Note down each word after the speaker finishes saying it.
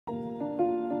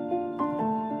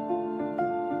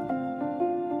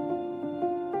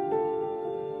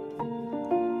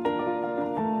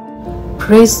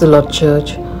Praise the Lord,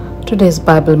 Church. Today's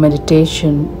Bible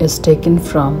meditation is taken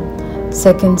from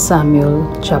 2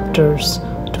 Samuel chapters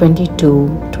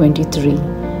 22-23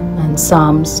 and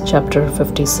Psalms chapter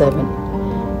 57.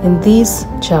 In these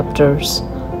chapters,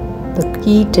 the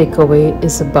key takeaway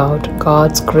is about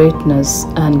God's greatness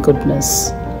and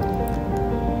goodness.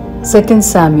 2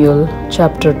 Samuel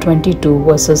chapter 22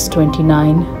 verses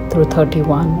 29 through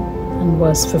 31 and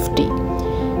verse 50.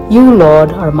 You,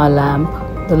 Lord, are my lamp.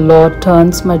 The Lord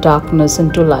turns my darkness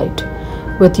into light.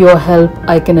 With your help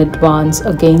I can advance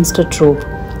against a troop.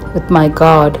 With my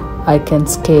God I can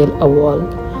scale a wall.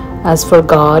 As for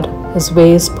God, his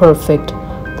way is perfect.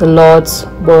 The Lord's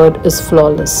word is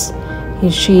flawless. He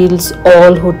shields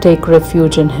all who take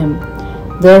refuge in him.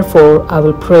 Therefore I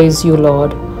will praise you,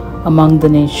 Lord, among the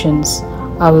nations.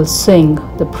 I will sing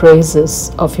the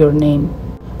praises of your name.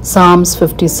 Psalms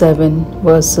 57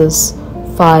 verses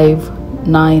 5,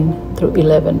 9 through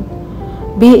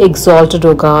 11. Be exalted,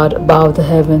 O God, above the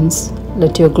heavens.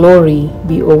 Let your glory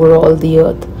be over all the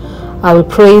earth. I will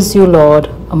praise you, Lord,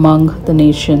 among the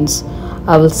nations.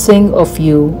 I will sing of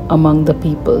you among the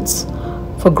peoples.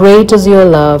 For great is your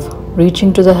love,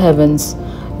 reaching to the heavens.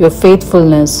 Your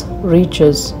faithfulness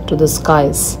reaches to the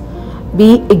skies.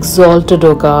 Be exalted,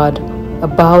 O God,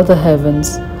 above the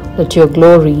heavens. Let your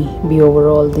glory be over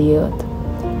all the earth.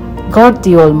 God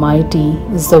the Almighty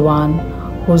is the one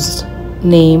whose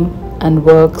name and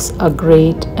works are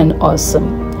great and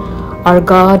awesome. Our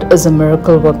God is a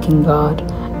miracle-working God,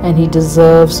 and he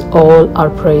deserves all our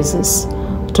praises.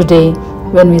 Today,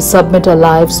 when we submit our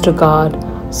lives to God,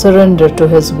 surrender to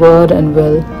his word and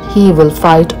will, he will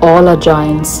fight all our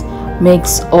giants,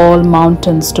 makes all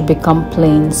mountains to become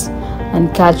plains,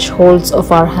 and catch holds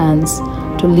of our hands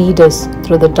to lead us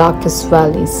through the darkest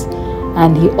valleys.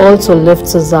 And he also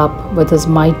lifts us up with his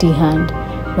mighty hand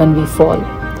when we fall,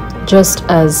 just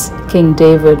as King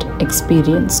David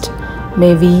experienced.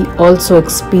 May we also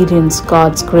experience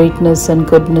God's greatness and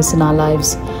goodness in our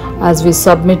lives as we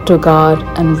submit to God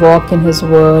and walk in his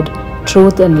word,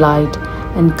 truth and light,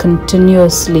 and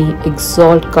continuously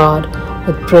exalt God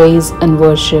with praise and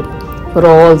worship for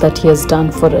all that he has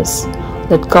done for us.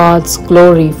 Let God's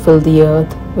glory fill the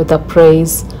earth with our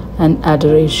praise and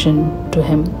adoration to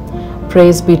him.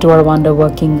 Praise be to our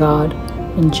wonder-working God.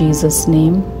 In Jesus'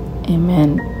 name,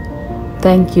 amen.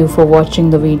 Thank you for watching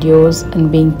the videos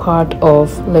and being part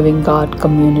of Living God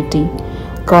community.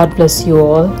 God bless you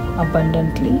all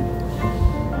abundantly.